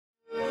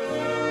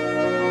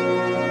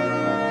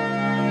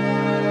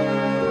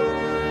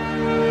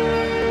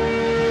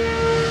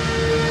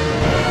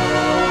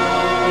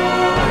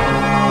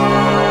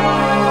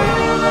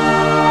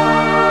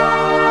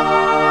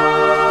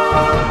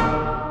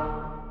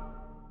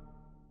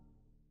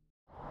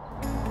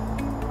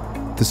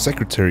The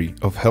Secretary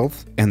of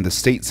Health and the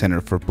State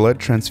Center for Blood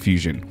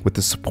Transfusion, with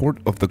the support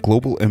of the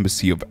Global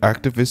Embassy of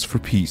Activists for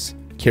Peace,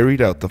 carried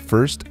out the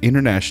first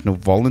International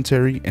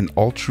Voluntary and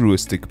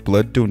Altruistic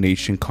Blood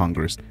Donation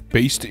Congress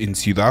based in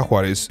Ciudad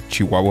Juárez,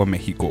 Chihuahua,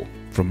 Mexico,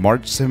 from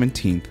March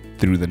 17th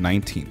through the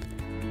 19th.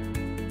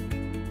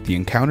 The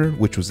encounter,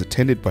 which was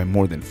attended by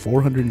more than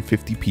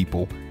 450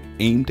 people,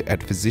 aimed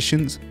at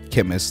physicians,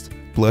 chemists,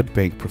 blood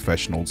bank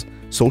professionals,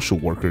 social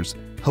workers,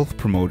 health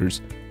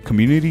promoters,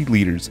 community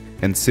leaders,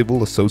 and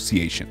civil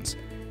associations.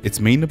 Its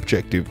main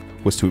objective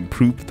was to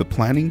improve the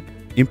planning,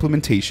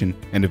 implementation,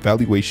 and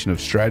evaluation of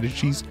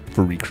strategies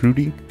for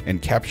recruiting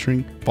and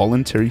capturing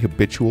voluntary,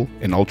 habitual,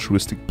 and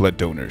altruistic blood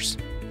donors.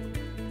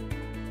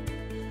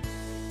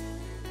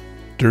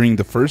 During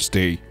the first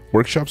day,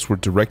 workshops were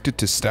directed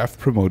to staff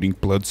promoting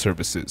blood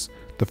services,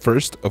 the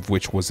first of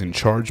which was in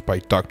charge by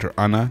Dr.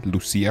 Ana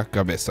Lucia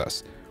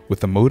Cabezas,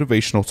 with a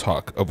motivational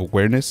talk of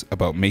awareness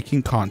about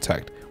making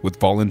contact with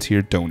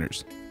volunteer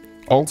donors.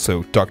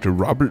 Also, Dr.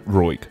 Robert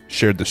Roig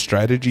shared the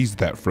strategies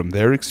that, from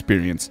their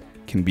experience,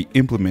 can be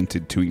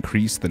implemented to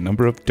increase the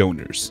number of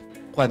donors.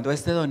 When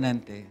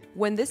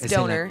this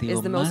donor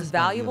is the most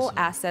valuable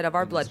asset of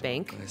our blood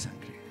bank,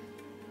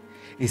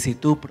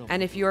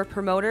 and if you're a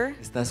promoter,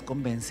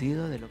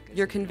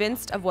 you're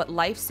convinced of what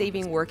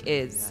life-saving work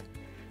is.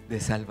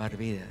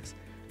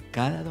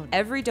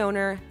 Every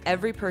donor,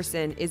 every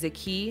person is a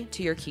key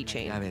to your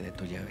keychain.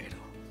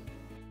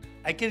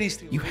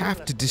 You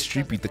have to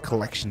distribute the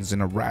collections in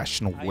a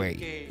rational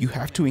way. You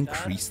have to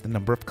increase the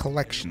number of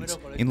collections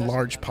in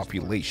large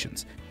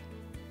populations.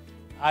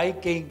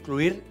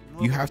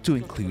 You have to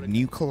include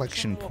new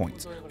collection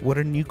points. What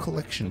are new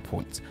collection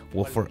points?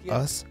 Well, for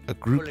us, a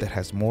group that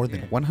has more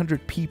than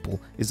 100 people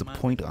is a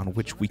point on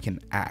which we can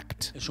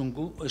act.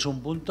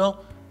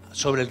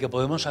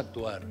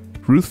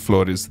 Ruth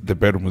Flores de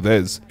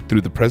Bermudez,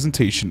 through the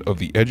presentation of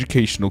the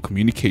Educational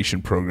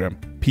Communication Program,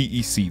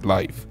 PEC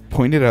Life,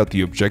 pointed out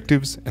the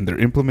objectives and their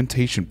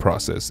implementation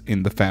process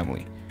in the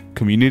family,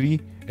 community,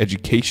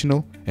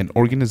 educational, and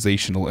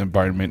organizational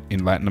environment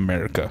in Latin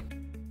America.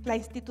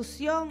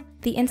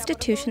 The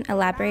institution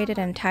elaborated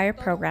an entire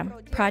program,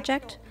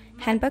 project,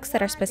 handbooks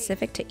that are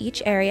specific to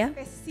each area,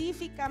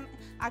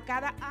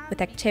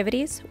 with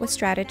activities, with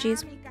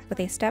strategies, with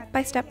a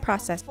step-by-step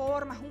process,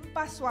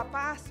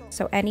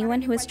 so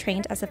anyone who is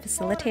trained as a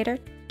facilitator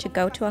to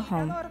go to a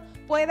home.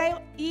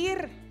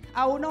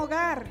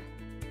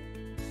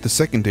 The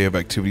second day of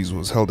activities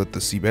was held at the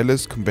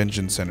Cibeles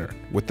Convention Center,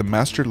 with the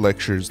master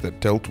lectures that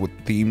dealt with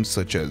themes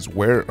such as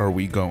Where Are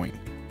We Going?,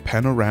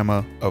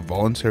 Panorama of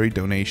Voluntary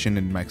Donation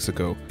in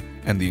Mexico,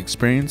 and the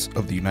experience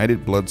of the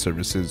United Blood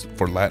Services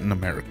for Latin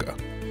America.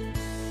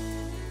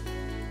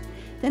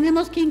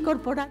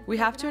 We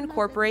have to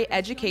incorporate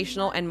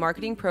educational and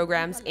marketing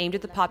programs aimed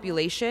at the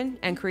population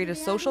and create a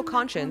social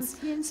conscience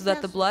so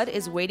that the blood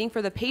is waiting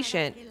for the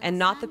patient and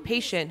not the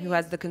patient who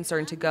has the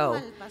concern to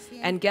go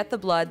and get the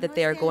blood that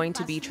they are going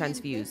to be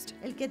transfused.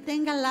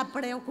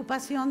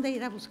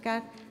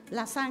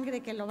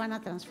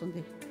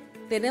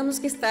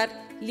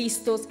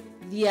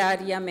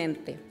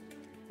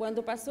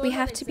 We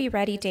have to be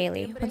ready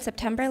daily. When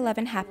September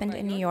 11 happened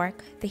in New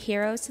York, the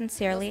heroes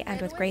sincerely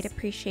and with great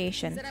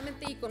appreciation.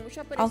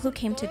 All who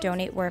came to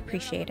donate were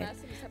appreciated,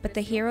 but the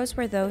heroes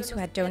were those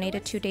who had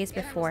donated 2 days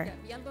before,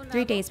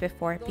 3 days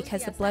before,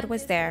 because the blood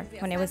was there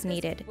when it was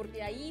needed.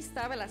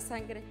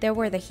 There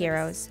were the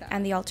heroes,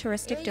 and the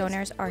altruistic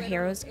donors are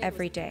heroes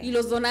every day.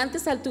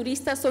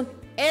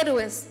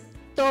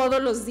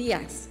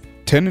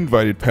 10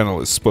 invited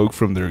panelists spoke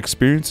from their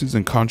experiences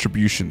and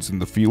contributions in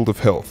the field of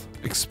health,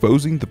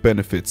 exposing the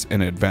benefits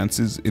and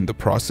advances in the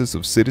process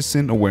of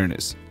citizen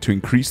awareness to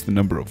increase the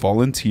number of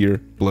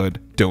volunteer blood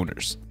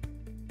donors.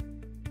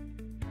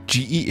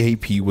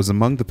 GEAP was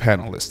among the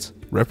panelists,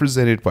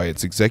 represented by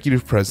its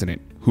executive president,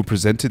 who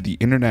presented the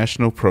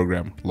international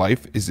program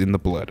Life is in the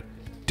Blood,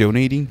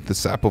 donating the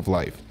sap of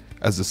life,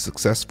 as a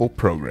successful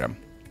program.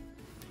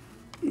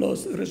 The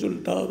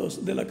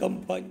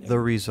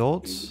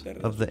results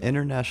of the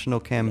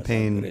international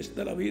campaign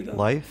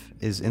Life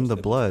is in the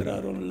Blood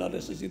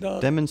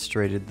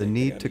demonstrated the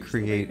need to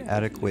create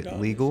adequate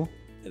legal,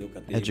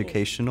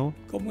 educational,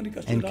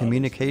 and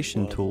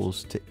communication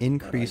tools to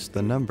increase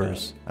the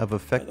numbers of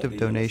effective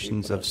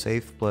donations of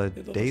safe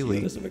blood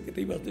daily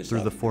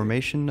through the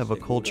formation of a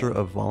culture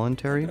of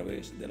voluntary,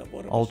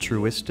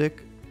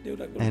 altruistic,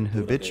 and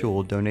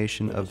habitual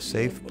donation of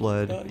safe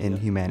blood in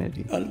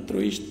humanity.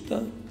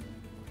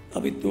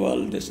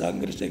 Habitual de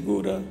sangre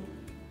segura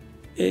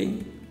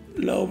en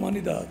la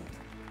humanidad.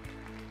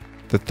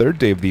 The third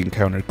day of the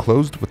encounter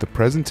closed with a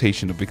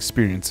presentation of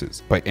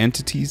experiences by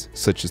entities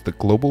such as the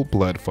Global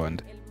Blood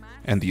Fund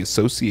and the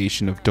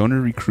Association of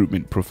Donor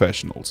Recruitment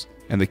Professionals,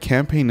 and the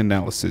campaign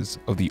analysis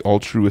of the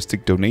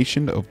Altruistic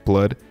Donation of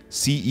Blood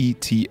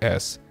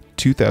CETS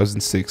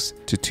 2006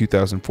 to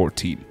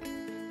 2014.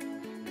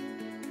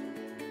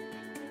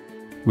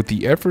 With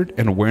the effort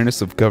and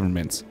awareness of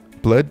governments,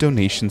 blood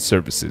donation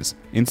services,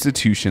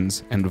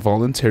 institutions, and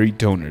voluntary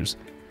donors,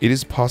 it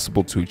is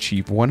possible to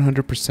achieve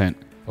 100%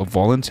 of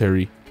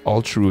voluntary,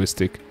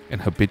 altruistic,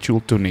 and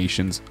habitual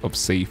donations of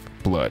safe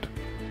blood.